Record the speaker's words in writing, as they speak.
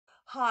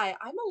Hi,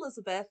 I'm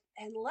Elizabeth,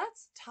 and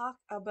let's talk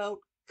about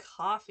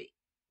coffee.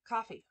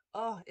 Coffee.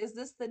 Oh, is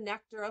this the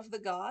nectar of the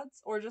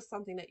gods or just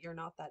something that you're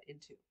not that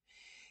into?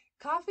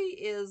 Coffee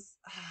is,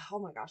 oh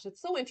my gosh, it's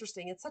so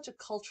interesting. It's such a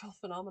cultural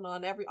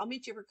phenomenon. I'll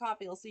meet you for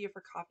coffee, I'll see you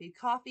for coffee.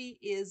 Coffee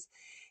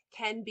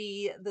can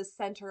be the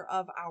center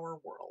of our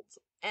world.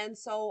 And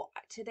so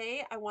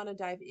today I want to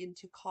dive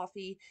into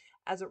coffee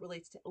as it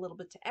relates to a little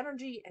bit to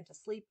energy and to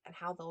sleep and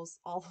how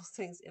all those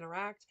things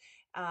interact,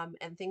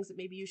 and things that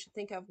maybe you should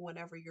think of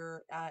whenever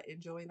you're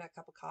enjoying that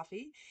cup of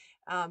coffee.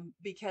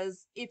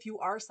 Because if you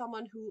are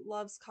someone who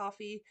loves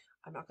coffee,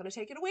 I'm not going to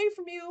take it away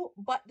from you,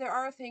 but there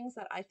are things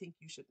that I think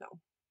you should know.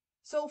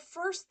 So,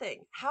 first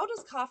thing, how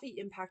does coffee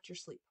impact your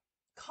sleep?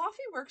 Coffee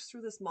works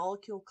through this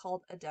molecule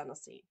called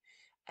adenosine.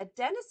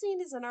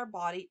 Adenosine is in our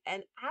body,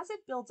 and as it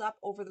builds up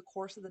over the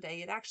course of the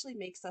day, it actually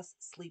makes us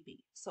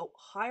sleepy. So,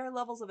 higher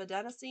levels of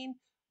adenosine,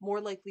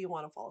 more likely you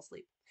want to fall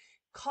asleep.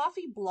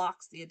 Coffee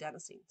blocks the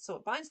adenosine. So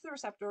it binds to the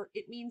receptor.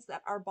 It means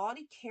that our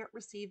body can't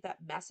receive that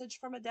message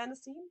from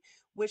adenosine,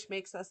 which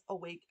makes us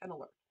awake and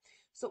alert.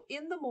 So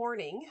in the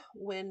morning,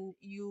 when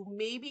you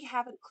maybe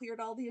haven't cleared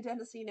all the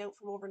adenosine out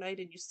from overnight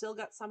and you still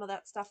got some of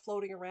that stuff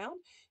floating around,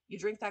 you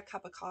drink that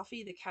cup of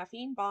coffee, the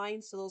caffeine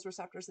binds to those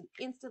receptors and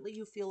instantly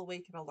you feel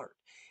awake and alert.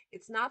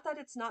 It's not that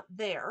it's not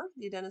there,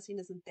 the adenosine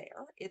isn't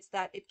there, it's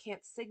that it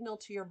can't signal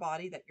to your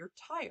body that you're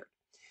tired.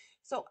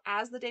 So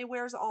as the day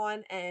wears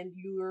on and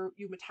you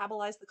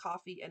metabolize the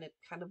coffee and it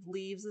kind of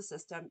leaves the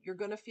system, you're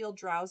going to feel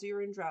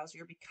drowsier and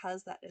drowsier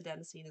because that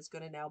adenosine is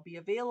going to now be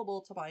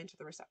available to bind to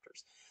the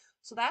receptors.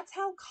 So that's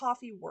how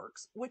coffee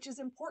works, which is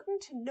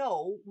important to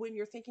know when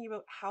you're thinking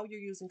about how you're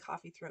using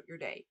coffee throughout your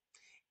day.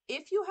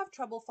 If you have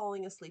trouble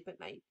falling asleep at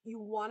night, you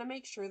want to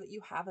make sure that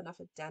you have enough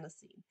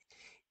adenosine.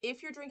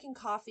 If you're drinking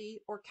coffee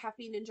or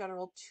caffeine in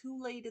general too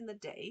late in the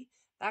day,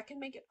 that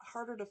can make it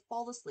harder to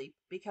fall asleep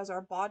because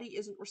our body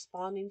isn't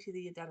responding to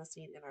the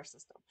adenosine in our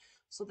system.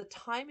 So the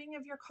timing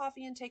of your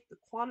coffee intake, the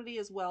quantity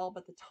as well,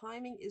 but the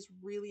timing is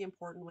really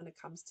important when it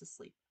comes to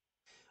sleep.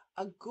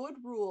 A good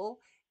rule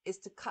is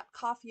to cut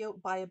coffee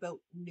out by about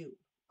noon.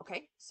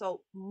 Okay,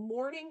 so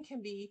morning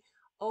can be,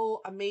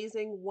 oh,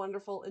 amazing,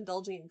 wonderful,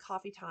 indulging in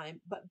coffee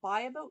time, but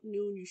by about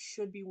noon, you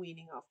should be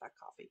weaning off that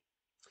coffee.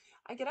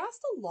 I get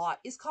asked a lot,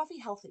 is coffee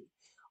healthy?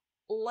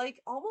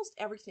 Like almost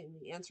everything,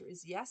 the answer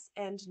is yes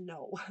and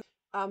no.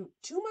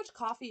 Too much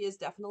coffee is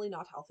definitely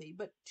not healthy,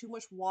 but too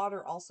much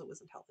water also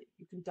isn't healthy.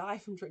 You can die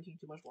from drinking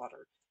too much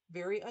water.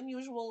 Very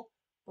unusual,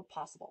 but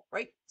possible,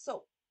 right?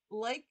 So,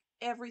 like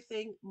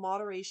everything,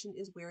 moderation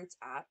is where it's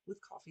at with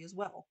coffee as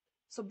well.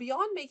 So,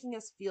 beyond making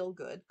us feel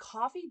good,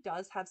 coffee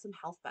does have some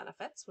health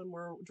benefits when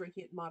we're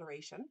drinking it in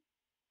moderation.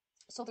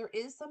 So there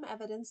is some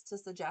evidence to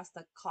suggest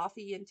that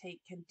coffee intake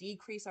can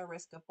decrease our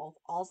risk of both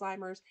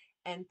Alzheimer's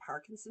and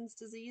Parkinson's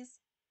disease.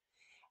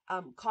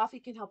 Coffee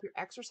can help your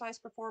exercise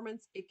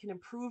performance. It can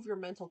improve your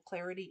mental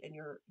clarity and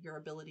your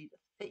ability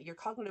to your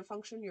cognitive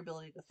function, your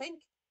ability to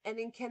think, and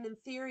it can, in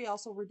theory,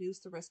 also reduce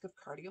the risk of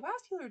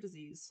cardiovascular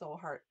disease, so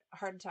heart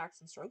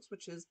attacks and strokes,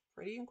 which is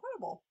pretty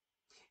incredible.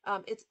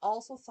 It's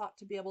also thought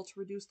to be able to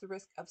reduce the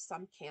risk of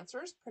some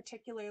cancers,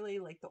 particularly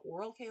like the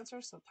oral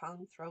cancer, so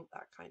tongue, throat,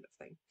 that kind of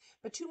thing.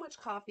 But too much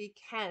coffee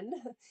can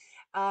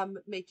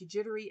make you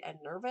jittery and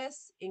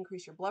nervous,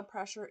 increase your blood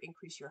pressure,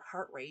 increase your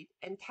heart rate.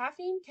 And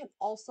caffeine can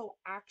also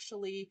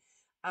actually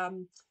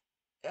um,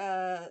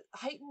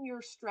 heighten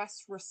your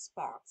stress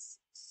response.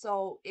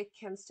 So it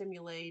can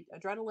stimulate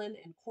adrenaline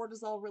and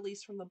cortisol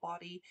release from the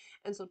body.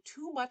 And so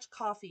too much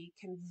coffee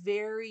can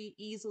very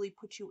easily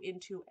put you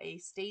into a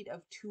state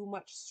of too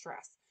much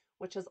stress,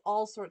 which has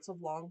all sorts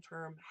of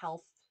long-term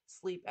health,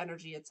 sleep,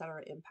 energy,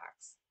 etc.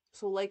 impacts.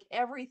 So like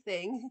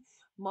everything,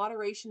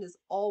 moderation is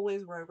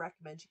always where I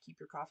recommend you keep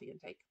your coffee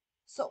intake.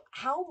 So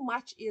how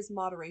much is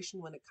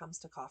moderation when it comes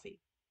to coffee?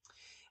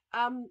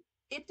 Um,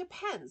 it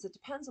depends. It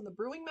depends on the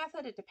brewing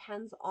method. It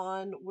depends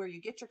on where you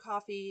get your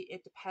coffee.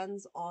 It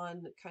depends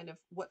on kind of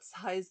what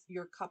size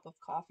your cup of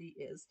coffee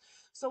is.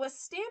 So a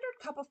standard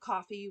cup of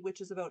coffee,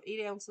 which is about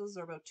 8 ounces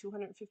or about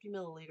 250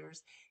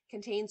 milliliters,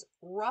 contains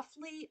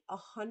roughly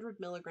 100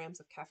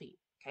 milligrams of caffeine.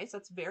 Okay, so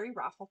it's very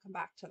rough. I'll come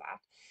back to that.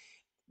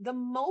 The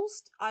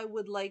most I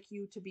would like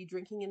you to be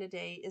drinking in a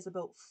day is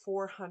about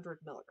 400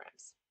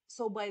 milligrams.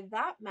 So by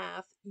that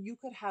math, you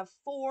could have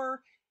four,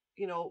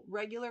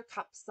 regular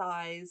cup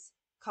size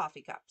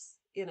coffee cups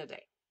in a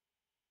day.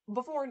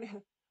 Before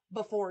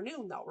before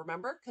noon though,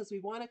 remember? Because we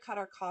want to cut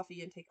our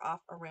coffee intake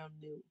off around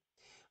noon.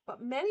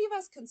 But many of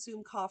us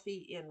consume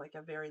coffee in like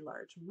a very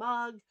large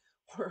mug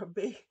or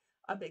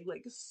a big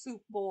like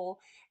soup bowl.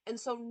 And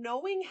so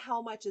knowing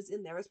how much is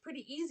in there is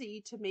pretty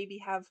easy to maybe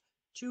have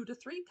 2 to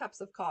 3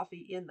 cups of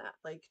coffee in that,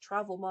 like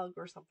travel mug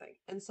or something.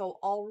 And so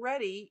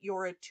already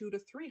you're at 2 to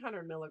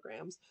 300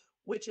 milligrams,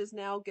 which is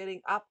now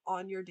getting up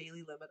on your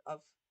daily limit of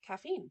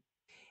caffeine.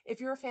 If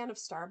you're a fan of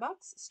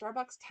Starbucks,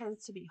 Starbucks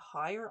tends to be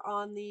higher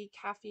on the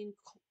caffeine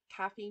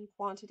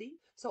quantity.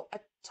 So a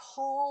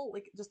tall,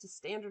 like just a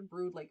standard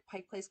brewed like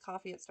Pike Place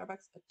coffee at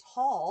Starbucks, a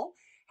tall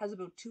has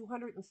about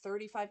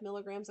 235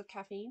 milligrams of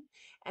caffeine,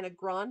 and a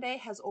grande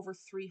has over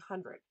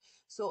 300.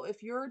 So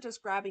if you're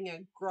just grabbing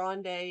a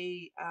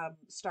grande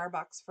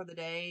Starbucks for the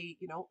day,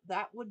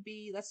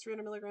 that's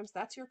 300 milligrams.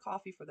 That's your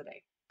coffee for the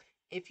day.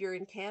 If you're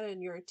in Canada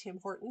and you're a Tim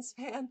Hortons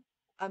fan,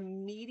 a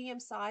medium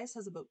size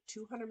has about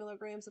 200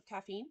 milligrams of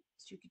caffeine.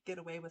 So you could get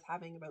away with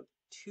having about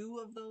two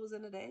of those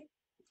in a day.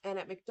 And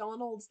at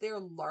McDonald's, their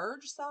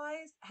large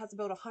size has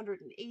about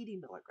 180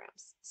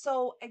 milligrams.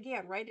 So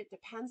again, right, it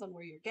depends on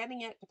where you're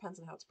getting it, depends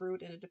on how it's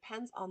brewed, and it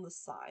depends on the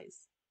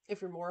size.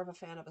 If you're more of a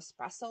fan of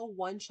espresso,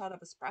 one shot of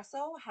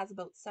espresso has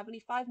about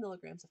 75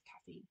 milligrams of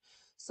caffeine.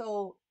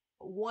 So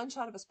one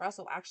shot of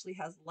espresso actually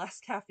has less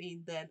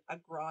caffeine than a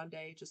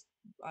grande, just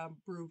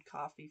brewed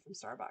coffee from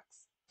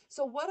Starbucks.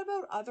 So what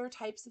about other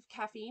types of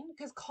caffeine?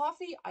 Because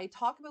coffee, I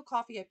talk about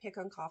coffee, I pick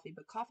on coffee,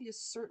 but coffee is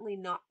certainly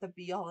not the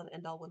be all and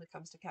end all when it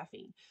comes to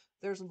caffeine.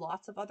 There's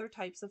lots of other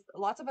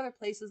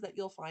places that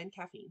you'll find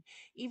caffeine.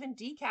 Even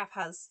decaf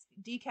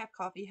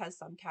coffee has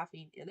some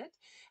caffeine in it.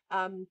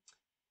 Um,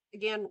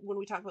 Again, when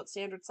we talk about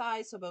standard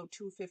size, so about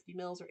 250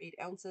 mils or 8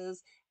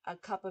 ounces, a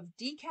cup of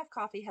decaf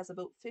coffee has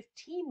about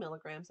 15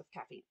 milligrams of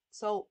caffeine.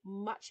 So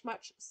much,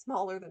 much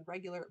smaller than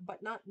regular,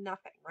 but not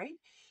nothing, right?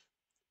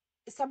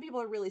 Some people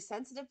are really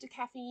sensitive to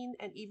caffeine,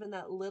 and even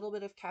that little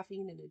bit of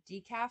caffeine in a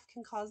decaf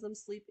can cause them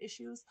sleep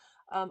issues.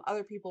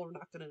 Other people are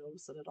not going to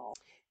notice it at all.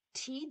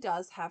 Tea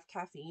does have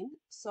caffeine.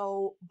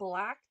 So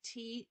black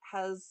tea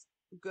has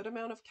a good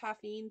amount of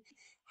caffeine,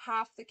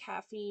 half the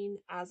caffeine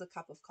as a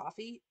cup of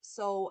coffee.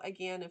 So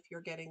again, if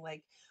you're getting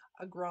like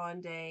a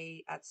grande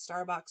at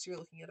Starbucks, you're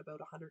looking at about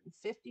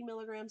 150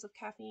 milligrams of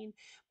caffeine.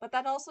 But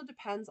that also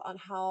depends on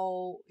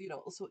how,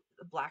 so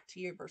black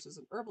tea versus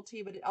an herbal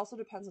tea, but it also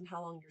depends on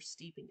how long you're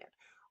steeping it.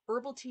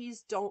 Herbal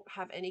teas don't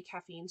have any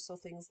caffeine, so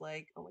things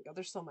like, oh my God,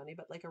 there's so many,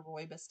 but like a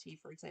rooibos tea,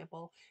 for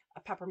example, a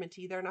peppermint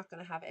tea, they're not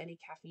going to have any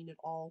caffeine at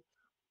all.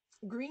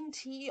 Green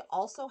tea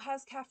also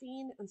has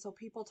caffeine, and so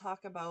people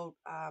talk about,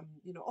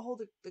 oh,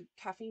 the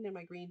caffeine in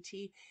my green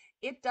tea.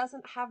 It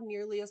doesn't have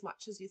nearly as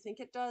much as you think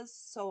it does.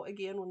 So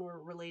again, when we're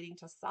relating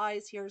to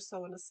size here,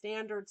 so in a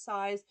standard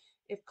size,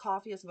 if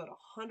coffee is about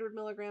 100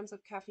 milligrams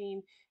of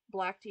caffeine,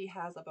 black tea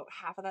has about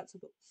half of that, so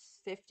about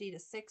 50 to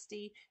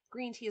 60.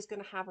 Green tea is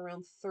going to have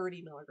around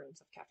 30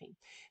 milligrams of caffeine.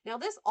 Now,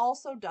 this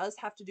also does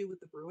have to do with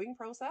the brewing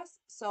process.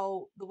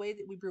 So the way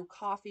that we brew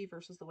coffee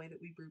versus the way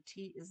that we brew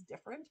tea is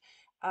different.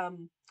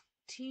 Um,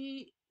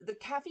 the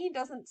caffeine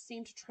doesn't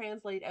seem to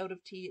translate out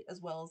of tea as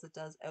well as it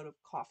does out of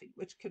coffee,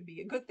 which could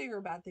be a good thing or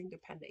a bad thing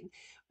depending.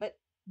 But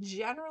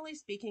generally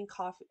speaking,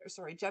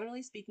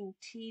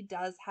 tea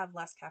does have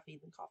less caffeine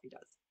than coffee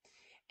does.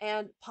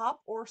 And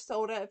pop or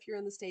soda, if you're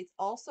in the States,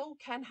 also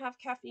can have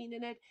caffeine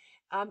in it.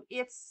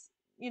 It's,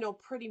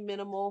 pretty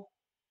minimal.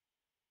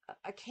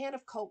 A can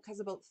of Coke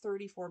has about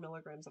 34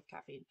 milligrams of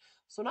caffeine.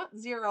 So not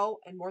zero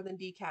and more than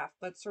decaf,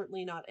 but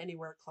certainly not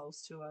anywhere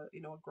close to a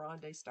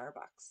grande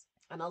Starbucks.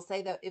 And I'll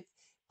say that if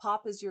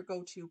pop is your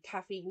go-to,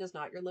 caffeine is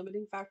not your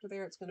limiting factor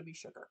there. It's going to be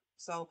sugar.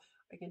 So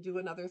I can do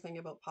another thing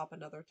about pop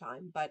another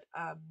time, but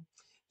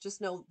just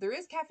know there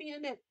is caffeine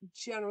in it,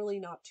 generally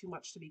not too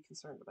much to be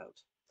concerned about.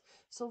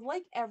 So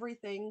like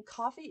everything,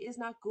 coffee is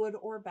not good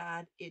or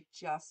bad. It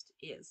just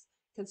is.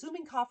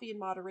 Consuming coffee in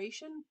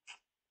moderation,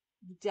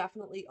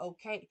 definitely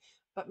okay.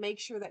 But make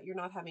sure that you're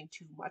not having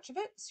too much of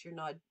it, so you're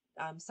not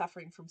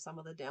suffering from some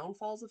of the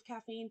downfalls of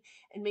caffeine,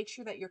 and make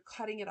sure that you're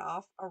cutting it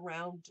off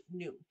around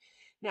noon.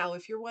 Now,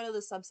 if you're one of the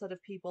subset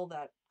of people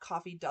that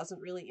coffee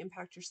doesn't really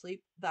impact your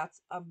sleep,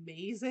 that's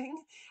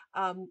amazing.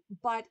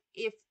 But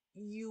if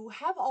you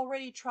have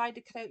already tried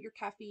to cut out your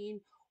caffeine,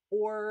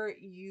 or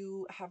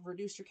you have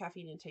reduced your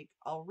caffeine intake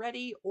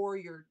already, or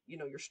you're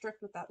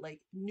strict with that like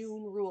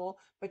noon rule,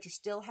 but you're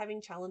still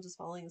having challenges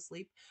falling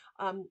asleep,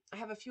 I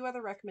have a few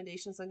other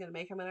recommendations I'm going to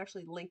make. I'm going to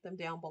actually link them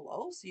down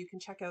below so you can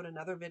check out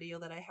another video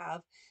that I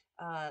have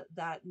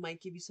that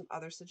might give you some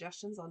other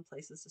suggestions on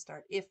places to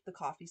start if the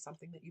coffee is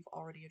something that you've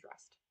already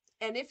addressed.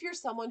 And if you're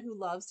someone who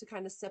loves to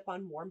kind of sip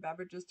on warm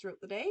beverages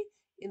throughout the day,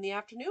 in the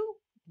afternoon,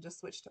 you can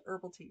just switch to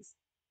herbal teas.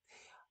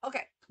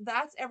 Okay,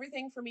 that's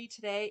everything for me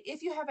today.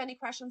 If you have any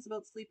questions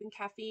about sleep and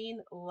caffeine,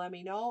 let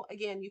me know.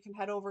 Again, you can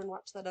head over and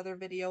watch that other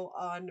video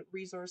on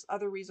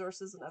other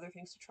resources and other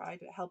things to try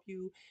to help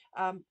you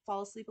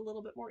fall asleep a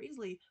little bit more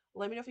easily.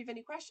 Let me know if you have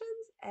any questions,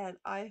 and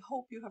I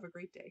hope you have a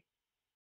great day.